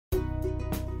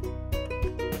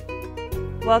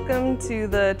Welcome to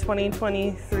the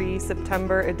 2023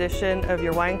 September edition of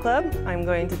your wine club. I'm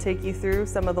going to take you through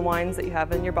some of the wines that you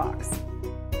have in your box.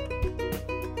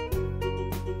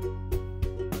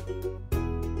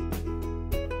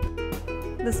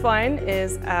 This wine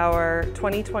is our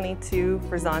 2022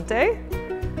 Frizzante.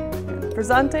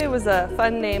 Frizzante was a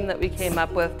fun name that we came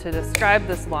up with to describe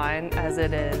this wine, as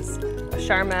it is a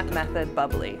Charmat method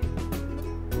bubbly.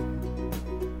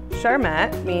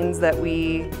 Charmat means that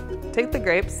we take the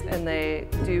grapes and they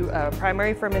do a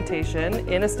primary fermentation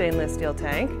in a stainless steel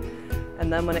tank,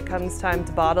 and then when it comes time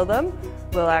to bottle them,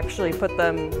 we'll actually put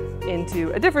them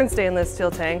into a different stainless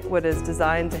steel tank, what is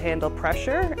designed to handle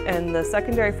pressure, and the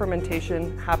secondary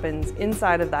fermentation happens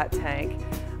inside of that tank,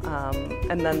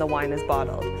 and then the wine is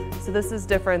bottled. So this is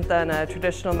different than a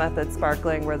traditional method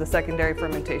sparkling where the secondary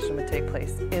fermentation would take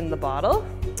place in the bottle.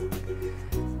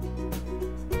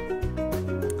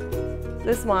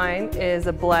 This wine is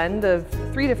a blend of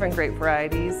 3 different grape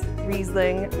varieties: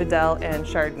 Riesling, Vidal, and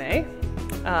Chardonnay.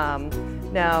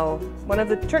 Now, one of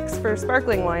the tricks for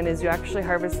sparkling wine is you actually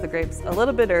harvest the grapes a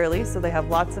little bit early so they have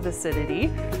lots of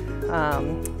acidity.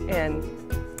 And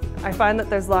I find that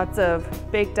there's lots of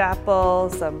baked apple,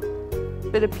 some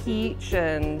bit of peach,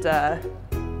 and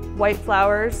white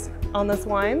flowers on this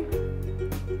wine.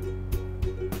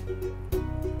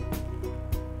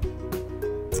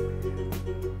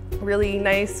 Really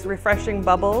nice, refreshing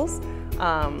bubbles.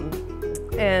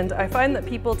 And I find that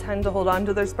people tend to hold on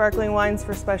to their sparkling wines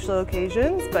for special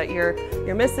occasions, but you're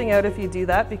missing out if you do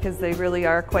that, because they really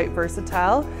are quite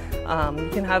versatile. You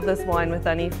can have this wine with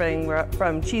anything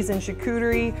from cheese and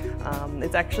charcuterie.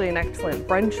 It's actually an excellent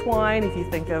brunch wine if you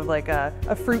think of like a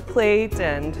fruit plate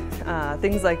and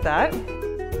things like that.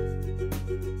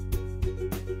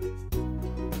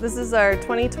 This is our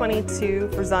 2022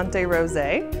 Frizzante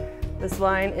Rosé. This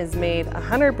wine is made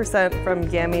 100% from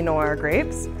Gamay Noir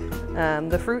grapes.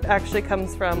 The fruit actually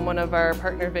comes from one of our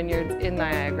partner vineyards in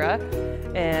Niagara.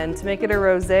 And to make it a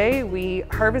rosé, we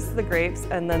harvest the grapes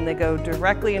and then they go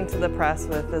directly into the press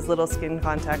with as little skin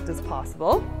contact as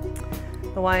possible.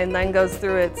 The wine then goes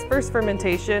through its first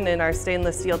fermentation in our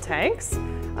stainless steel tanks.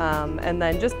 And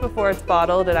then just before it's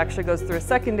bottled, it actually goes through a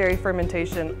secondary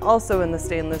fermentation also in the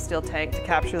stainless steel tank to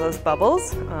capture those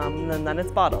bubbles, and then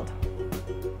it's bottled.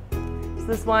 So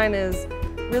this wine is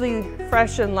really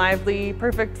fresh and lively,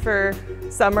 perfect for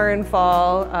summer and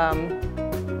fall.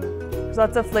 There's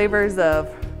lots of flavors of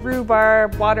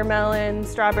rhubarb, watermelon,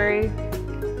 strawberry,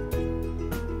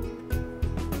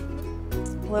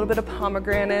 a little bit of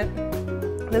pomegranate.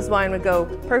 This wine would go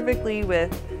perfectly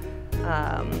with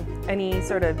any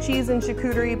sort of cheese and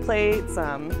charcuterie plates.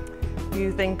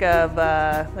 You think of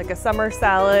like a summer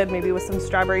salad, maybe with some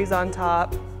strawberries on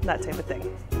top, that type of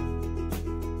thing.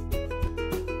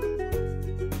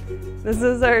 This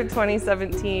is our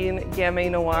 2017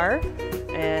 Gamay Noir,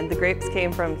 and the grapes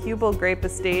came from Adamo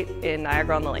Estate in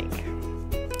Niagara-on-the-Lake.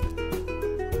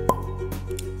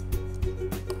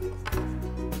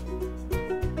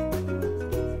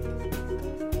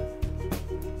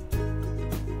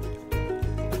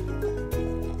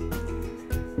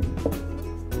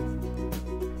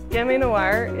 Gamay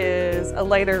Noir is a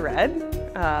lighter red.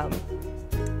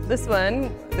 This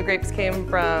one, the grapes came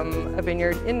from a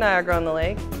vineyard in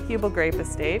Niagara-on-the-Lake, Adamo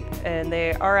Estate, and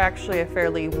they are actually a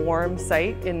fairly warm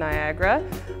site in Niagara.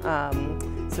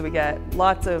 So we get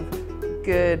lots of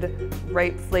good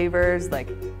ripe flavors like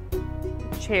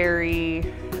cherry,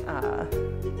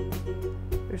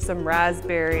 there's some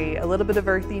raspberry, a little bit of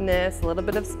earthiness, a little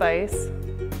bit of spice.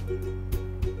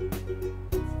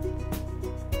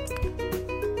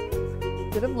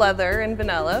 Bit of leather and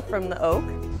vanilla from the oak.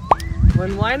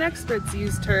 When wine experts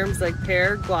use terms like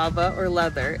pear, guava, or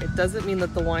leather, it doesn't mean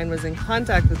that the wine was in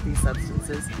contact with these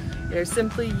substances. They're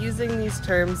simply using these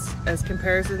terms as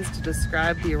comparisons to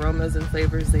describe the aromas and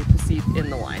flavors they perceive in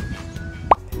the wine.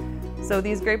 So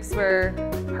these grapes were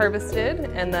harvested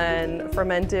and then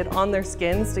fermented on their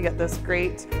skins to get this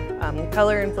great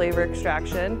color and flavor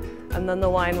extraction. And then the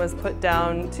wine was put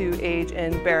down to age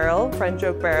in barrel, French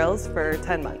oak barrels, for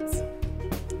 10 months.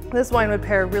 This wine would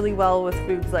pair really well with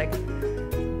foods like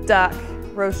duck,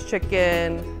 roast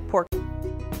chicken, pork.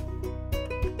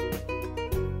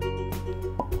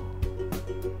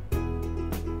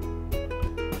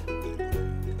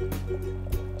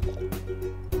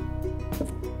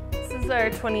 This is our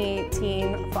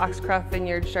 2018 Foxcroft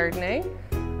Vineyard Chardonnay.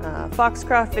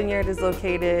 Foxcroft Vineyard is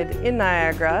located in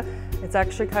Niagara. It's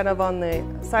actually kind of on the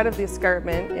side of the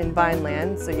escarpment in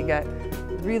Vineland, so you get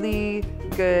really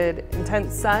good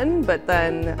intense sun, but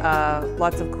then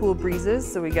lots of cool breezes,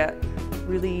 so we get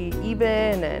really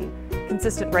even and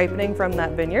consistent ripening from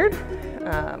that vineyard.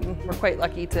 We're quite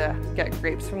lucky to get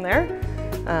grapes from there.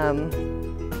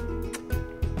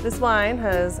 This wine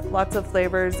has lots of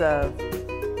flavors of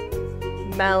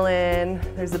melon.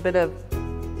 There's a bit of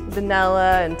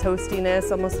vanilla and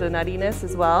toastiness, almost a nuttiness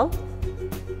as well.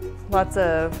 Lots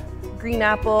of green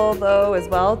apple though as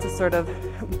well to sort of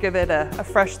give it a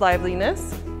fresh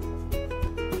liveliness.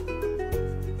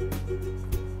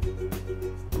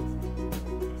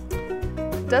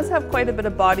 It does have quite a bit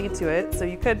of body to it, so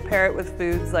you could pair it with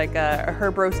foods like a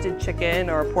herb roasted chicken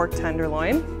or a pork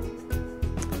tenderloin.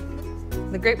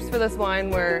 The grapes for this wine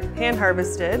were hand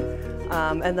harvested,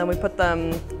 and then we put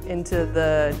them into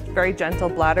the very gentle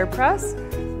bladder press.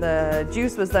 The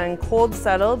juice was then cold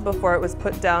settled before it was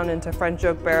put down into French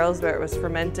oak barrels where it was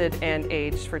fermented and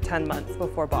aged for 10 months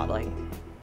before bottling.